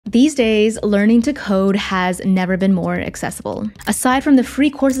These days, learning to code has never been more accessible. Aside from the free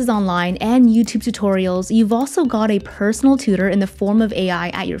courses online and YouTube tutorials, you've also got a personal tutor in the form of AI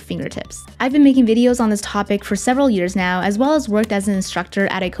at your fingertips. I've been making videos on this topic for several years now, as well as worked as an instructor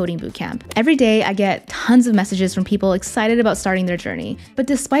at a coding bootcamp. Every day, I get tons of messages from people excited about starting their journey. But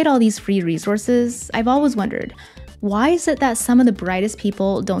despite all these free resources, I've always wondered, why is it that some of the brightest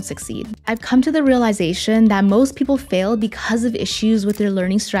people don't succeed? I've come to the realization that most people fail because of issues with their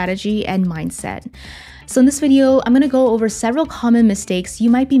learning strategy and mindset. So in this video, I'm going to go over several common mistakes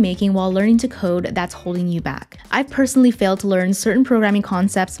you might be making while learning to code that's holding you back. I've personally failed to learn certain programming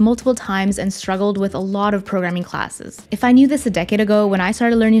concepts multiple times and struggled with a lot of programming classes. If I knew this a decade ago when I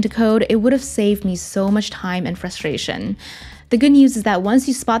started learning to code, it would have saved me so much time and frustration. The good news is that once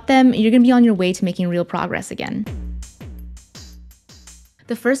you spot them, you're going to be on your way to making real progress again.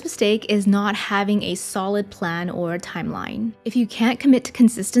 The first mistake is not having a solid plan or timeline. If you can't commit to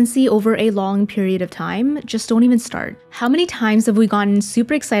consistency over a long period of time, just don't even start. How many times have we gotten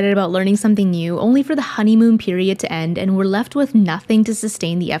super excited about learning something new only for the honeymoon period to end and we're left with nothing to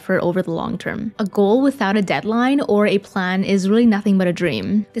sustain the effort over the long term? A goal without a deadline or a plan is really nothing but a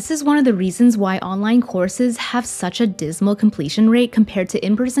dream. This is one of the reasons why online courses have such a dismal completion rate compared to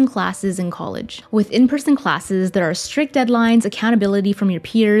in-person classes in college. With in-person classes, there are strict deadlines, accountability from your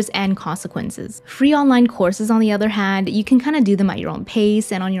peers, and consequences. Free online courses, on the other hand, you can kind of do them at your own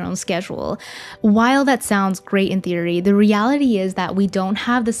pace and on your own schedule. While that sounds great in theory, the reality is that we don't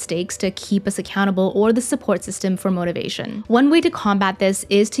have the stakes to keep us accountable or the support system for motivation. One way to combat this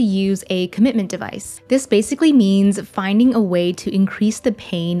is to use a commitment device. This basically means finding a way to increase the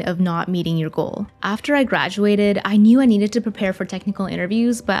pain of not meeting your goal. After I graduated, I knew I needed to prepare for technical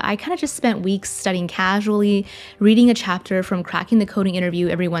interviews, but I kind of just spent weeks studying casually, reading a chapter from Cracking the Coding Interview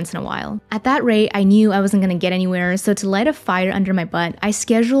every once in a while. At that rate, I knew I wasn't going to get anywhere, so to light a fire under my butt, I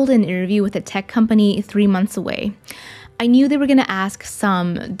scheduled an interview with a tech company 3 months away. I knew they were going to ask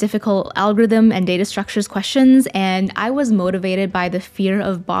some difficult algorithm and data structures questions, and I was motivated by the fear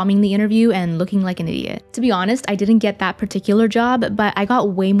of bombing the interview and looking like an idiot. To be honest, I didn't get that particular job, but I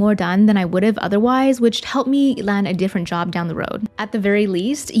got way more done than I would have otherwise, which helped me land a different job down the road. At the very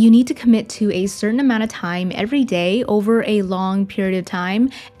least, you need to commit to a certain amount of time every day over a long period of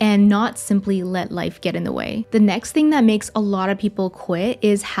time and not simply let life get in the way. The next thing that makes a lot of people quit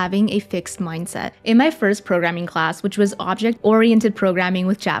is having a fixed mindset. In my first programming class, which was object-oriented programming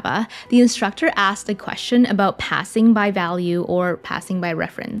with Java, the instructor asked a question about passing by value or passing by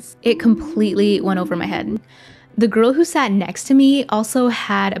reference. It completely went over my head. The girl who sat next to me also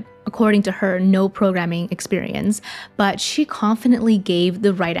had, according to her, no programming experience, but she confidently gave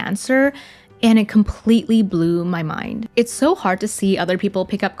the right answer, and it completely blew my mind. It's so hard to see other people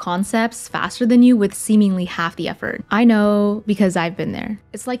pick up concepts faster than you with seemingly half the effort. I know because I've been there.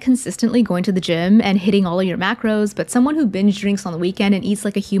 It's like consistently going to the gym and hitting all of your macros, but someone who binge drinks on the weekend and eats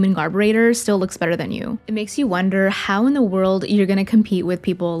like a human carburetor still looks better than you. It makes you wonder how in the world you're gonna compete with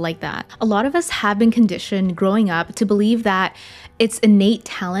people like that. A lot of us have been conditioned growing up to believe that it's innate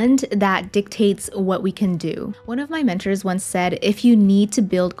talent that dictates what we can do. One of my mentors once said, if you need to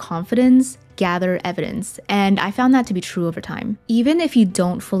build confidence, gather evidence, and I found that to be true over time. Even if you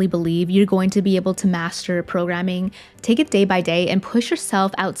don't fully believe you're going to be able to master programming, take it day by day and push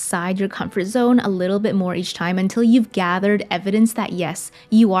yourself outside your comfort zone a little bit more each time until you've gathered evidence that yes,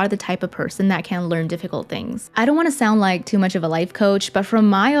 you are the type of person that can learn difficult things. I don't want to sound like too much of a life coach, but from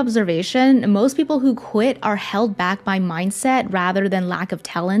my observation, most people who quit are held back by mindset rather than lack of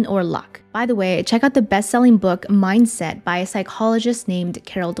talent or luck. By the way, check out the best-selling book Mindset by a psychologist named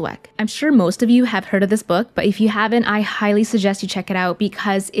Carol Dweck. I'm sure most of you have heard of this book, but if you haven't, I highly suggest you check it out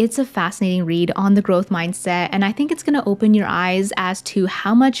because it's a fascinating read on the growth mindset, and I think it's going to open your eyes as to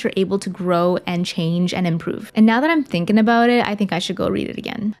how much you're able to grow and change and improve. And now that I'm thinking about it, I think I should go read it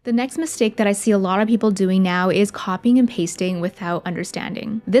again. The next mistake that I see a lot of people doing now is copying and pasting without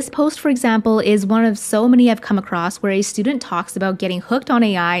understanding. This post, for example, is one of so many I've come across where a student talks about getting hooked on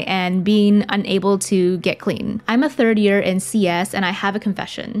AI and being unable to get clean. I'm a third year in CS and I have a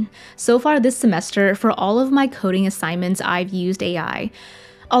confession. So far this semester, for all of my coding assignments, I've used AI.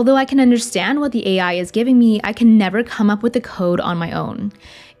 Although I can understand what the AI is giving me, I can never come up with the code on my own.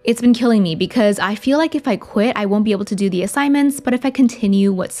 It's been killing me because I feel like if I quit, I won't be able to do the assignments, but if I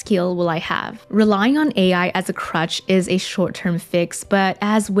continue, what skill will I have? Relying on AI as a crutch is a short-term fix, but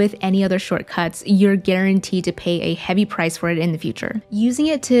as with any other shortcuts, you're guaranteed to pay a heavy price for it in the future. Using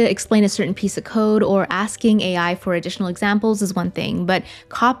it to explain a certain piece of code or asking AI for additional examples is one thing, but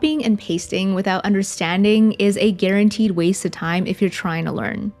copying and pasting without understanding is a guaranteed waste of time if you're trying to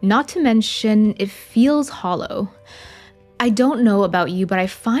learn. Not to mention, it feels hollow. I don't know about you, but I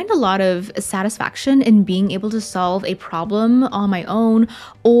find a lot of satisfaction in being able to solve a problem on my own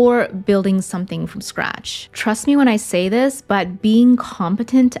or building something from scratch. Trust me when I say this, but being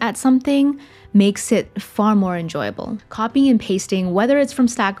competent at something makes it far more enjoyable. Copying and pasting, whether it's from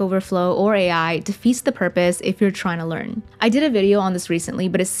Stack Overflow or AI, defeats the purpose if you're trying to learn. I did a video on this recently,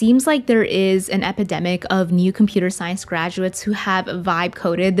 but it seems like there is an epidemic of new computer science graduates who have vibe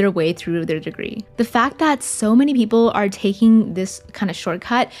coded their way through their degree. The fact that so many people are taking this kind of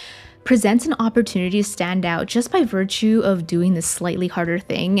shortcut presents an opportunity to stand out just by virtue of doing this slightly harder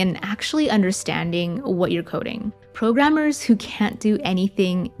thing and actually understanding what you're coding. Programmers who can't do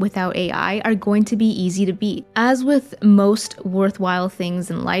anything without AI are going to be easy to beat. As with most worthwhile things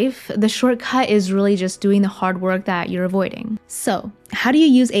in life, the shortcut is really just doing the hard work that you're avoiding. So, how do you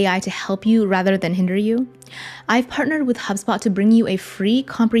use AI to help you rather than hinder you? I've partnered with HubSpot to bring you a free,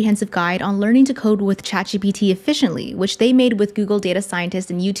 comprehensive guide on learning to code with ChatGPT efficiently, which they made with Google data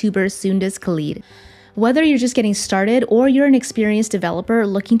scientist and YouTuber Sundus Khalid. Whether you're just getting started or you're an experienced developer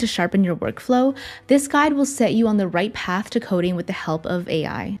looking to sharpen your workflow, this guide will set you on the right path to coding with the help of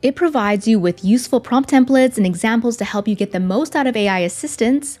AI. It provides you with useful prompt templates and examples to help you get the most out of AI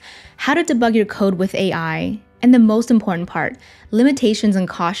assistance, how to debug your code with AI, and the most important part, limitations and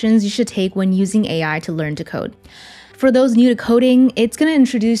cautions you should take when using AI to learn to code. For those new to coding, it's going to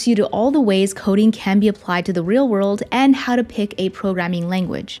introduce you to all the ways coding can be applied to the real world and how to pick a programming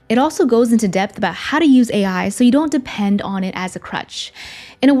language. It also goes into depth about how to use AI so you don't depend on it as a crutch.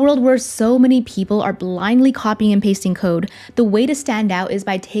 In a world where so many people are blindly copying and pasting code, the way to stand out is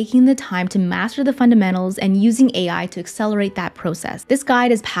by taking the time to master the fundamentals and using AI to accelerate that process. This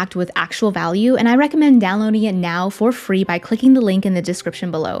guide is packed with actual value, and I recommend downloading it now for free by clicking the link in the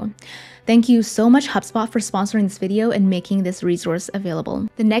description below. Thank you so much HubSpot for sponsoring this video and making this resource available.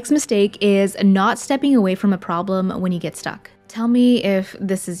 The next mistake is not stepping away from a problem when you get stuck. Tell me if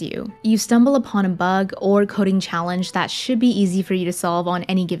this is you. You stumble upon a bug or coding challenge that should be easy for you to solve on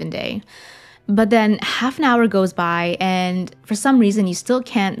any given day. But then half an hour goes by and for some reason you still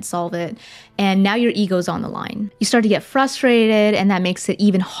can't solve it, and now your ego's on the line. You start to get frustrated, and that makes it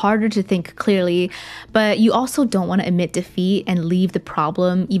even harder to think clearly, but you also don't want to admit defeat and leave the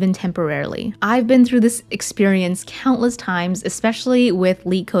problem even temporarily. I've been through this experience countless times, especially with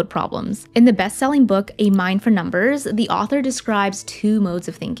leak code problems. In the best-selling book, A Mind for Numbers, the author describes two modes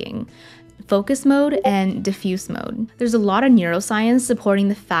of thinking: focus mode and diffuse mode. There's a lot of neuroscience supporting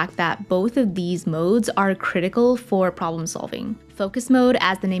the fact that both of these modes are critical for problem solving. Focus mode,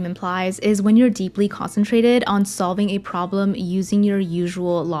 as the name implies, is when you're deeply concentrated on solving a problem using your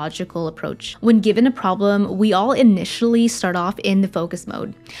usual logical approach. When given a problem, we all initially start off in the focus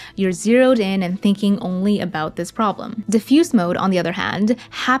mode. You're zeroed in and thinking only about this problem. Diffuse mode, on the other hand,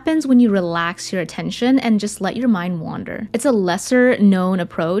 happens when you relax your attention and just let your mind wander. It's a lesser known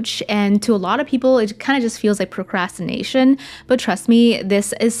approach, and to a lot of people, it kind of just feels like procrastination, but trust me,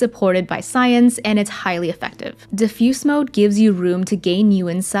 this is supported by science and it's highly effective. Diffuse mode gives you room to gain new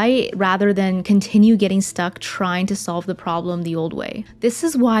insight rather than continue getting stuck trying to solve the problem the old way. This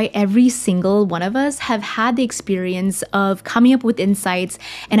is why every single one of us have had the experience of coming up with insights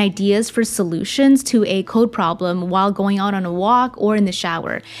and ideas for solutions to a code problem while going out on a walk or in the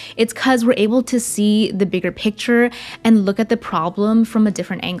shower. It's because we're able to see the bigger picture and look at the problem from a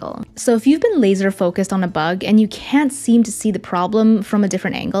different angle. So if you've been laser focused on a bug and you can't seem to see the problem from a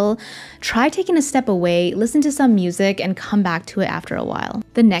different angle, try taking a step away, listen to some music, and come back to it after a while.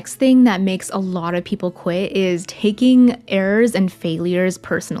 The next thing that makes a lot of people quit is taking errors and failures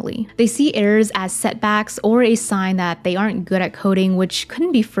personally. They see errors as setbacks or a sign that they aren't good at coding, which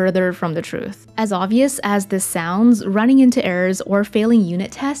couldn't be further from the truth. As obvious as this sounds, running into errors or failing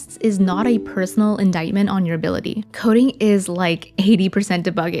unit tests is not a personal indictment on your ability. Coding is like 80%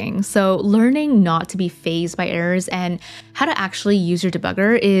 debugging, so learning not to be fazed by errors and how to actually use your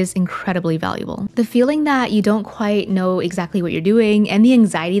debugger is incredibly valuable. The feeling that you don't quite know exactly what you're doing and the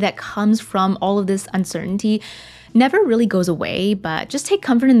anxiety that comes from all of this uncertainty never really goes away, but just take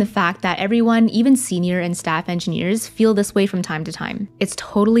comfort in the fact that everyone, even senior and staff engineers, feel this way from time to time. It's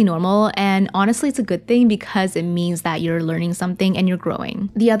totally normal, and honestly, it's a good thing because it means that you're learning something and you're growing.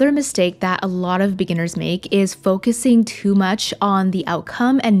 The other mistake that a lot of beginners make is focusing too much on the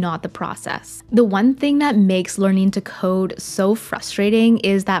outcome and not the process. The one thing that makes learning to code so frustrating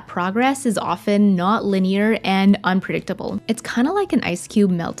is that progress is often not linear and unpredictable. It's kind of like an ice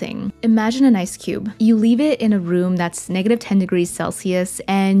cube melting. Imagine an ice cube. You leave it in a room that's negative 10 degrees Celsius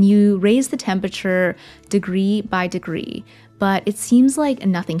and you raise the temperature degree by degree, but it seems like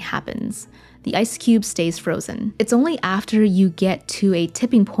nothing happens. the ice cube stays frozen. It's only after you get to a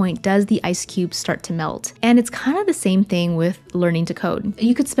tipping point does the ice cube start to melt. And it's kind of the same thing with learning to code.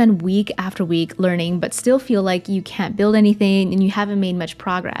 You could spend week after week learning, but still feel like you can't build anything and you haven't made much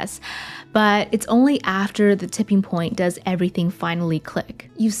progress. But it's only after the tipping point does everything finally click.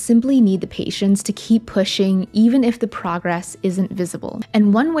 You simply need the patience to keep pushing even if the progress isn't visible.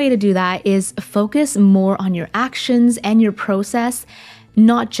 And one way to do that is focus more on your actions and your process,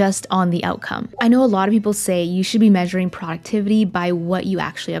 not just on the outcome. I know a lot of people say you should be measuring productivity by what you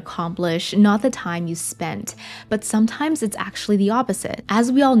actually accomplish, not the time you spent. But sometimes it's actually the opposite.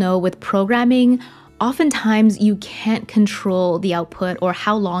 As we all know, with programming, oftentimes you can't control the output or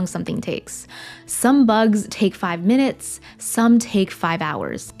how long something takes. Some bugs take 5 minutes, some take 5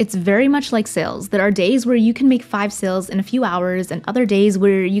 hours. It's very much like sales. There are days where you can make 5 sales in a few hours and other days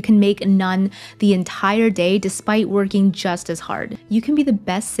where you can make none the entire day despite working just as hard. You can be the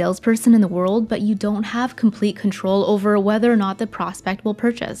best salesperson in the world, but you don't have complete control over whether or not the prospect will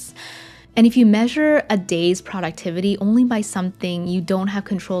purchase. And if you measure a day's productivity only by something you don't have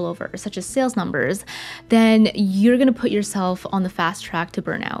control over, such as sales numbers, then you're going to put yourself on the fast track to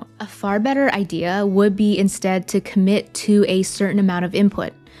burnout. A far better idea would be instead to commit to a certain amount of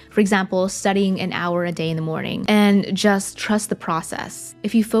input. For example, studying an hour a day in the morning, and just trust the process.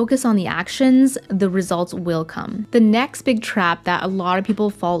 If you focus on the actions, the results will come. The next big trap that a lot of people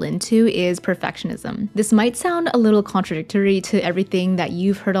fall into is perfectionism. This might sound a little contradictory to everything that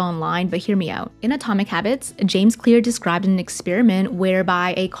you've heard online, but hear me out. In Atomic Habits, James Clear described an experiment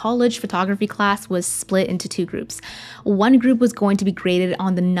whereby a college photography class was split into 2 groups. One group was going to be graded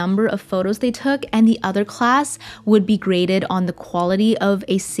on the number of photos they took, and the other class would be graded on the quality of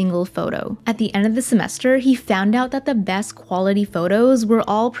a single photo. At the end of the semester, he found out that the best quality photos were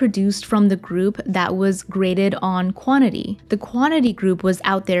all produced from the group that was graded on quantity. The quantity group was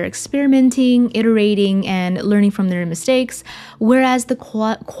out there experimenting, iterating, and learning from their mistakes, whereas the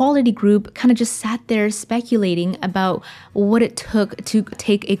quality group kind of just sat there speculating about what it took to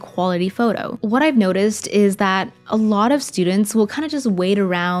take a quality photo. What I've noticed is that a lot of students will kind of just wait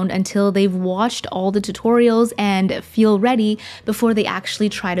around until they've watched all the tutorials and feel ready before they actually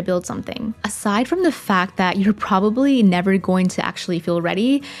try to build something. Aside from the fact that you're probably never going to actually feel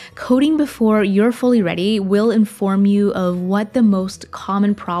ready, coding before you're fully ready will inform you of what the most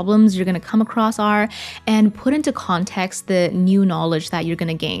common problems you're going to come across are and put into context the new knowledge that you're going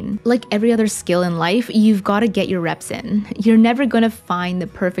to gain. Like every other skill in life, you've got to get your reps in. You're never going to find the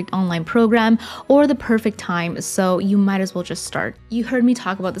perfect online program or the perfect time, so you might as well just start. You heard me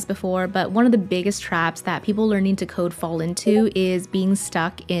talk about this before, but one of the biggest traps that people learning to code fall into is being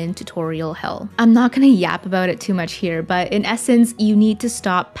stuck in tutorial hell. I'm not going to yap about it too much here, but in essence, you need to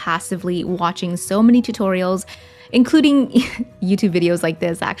stop passively watching so many tutorials, including YouTube videos like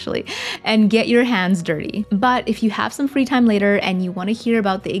this actually, and get your hands dirty. But if you have some free time later and you want to hear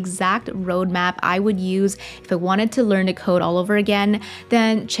about the exact roadmap I would use if I wanted to learn to code all over again,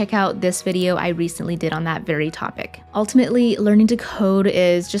 then check out this video I recently did on that very topic. Ultimately, learning to code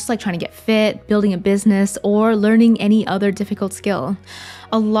is just like trying to get fit, building a business, or learning any other difficult skill.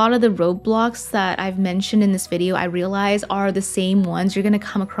 A lot of the roadblocks that I've mentioned in this video, I realize are the same ones you're going to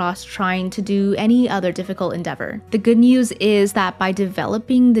come across trying to do any other difficult endeavor. The good news is that by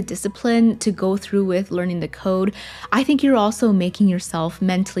developing the discipline to go through with learning the code, I think you're also making yourself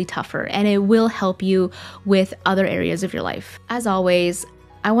mentally tougher, and it will help you with other areas of your life. As always,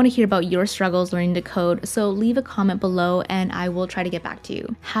 I want to hear about your struggles learning to code, so leave a comment below and I will try to get back to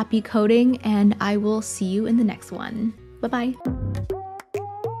you. Happy coding, and I will see you in the next one. Bye-bye.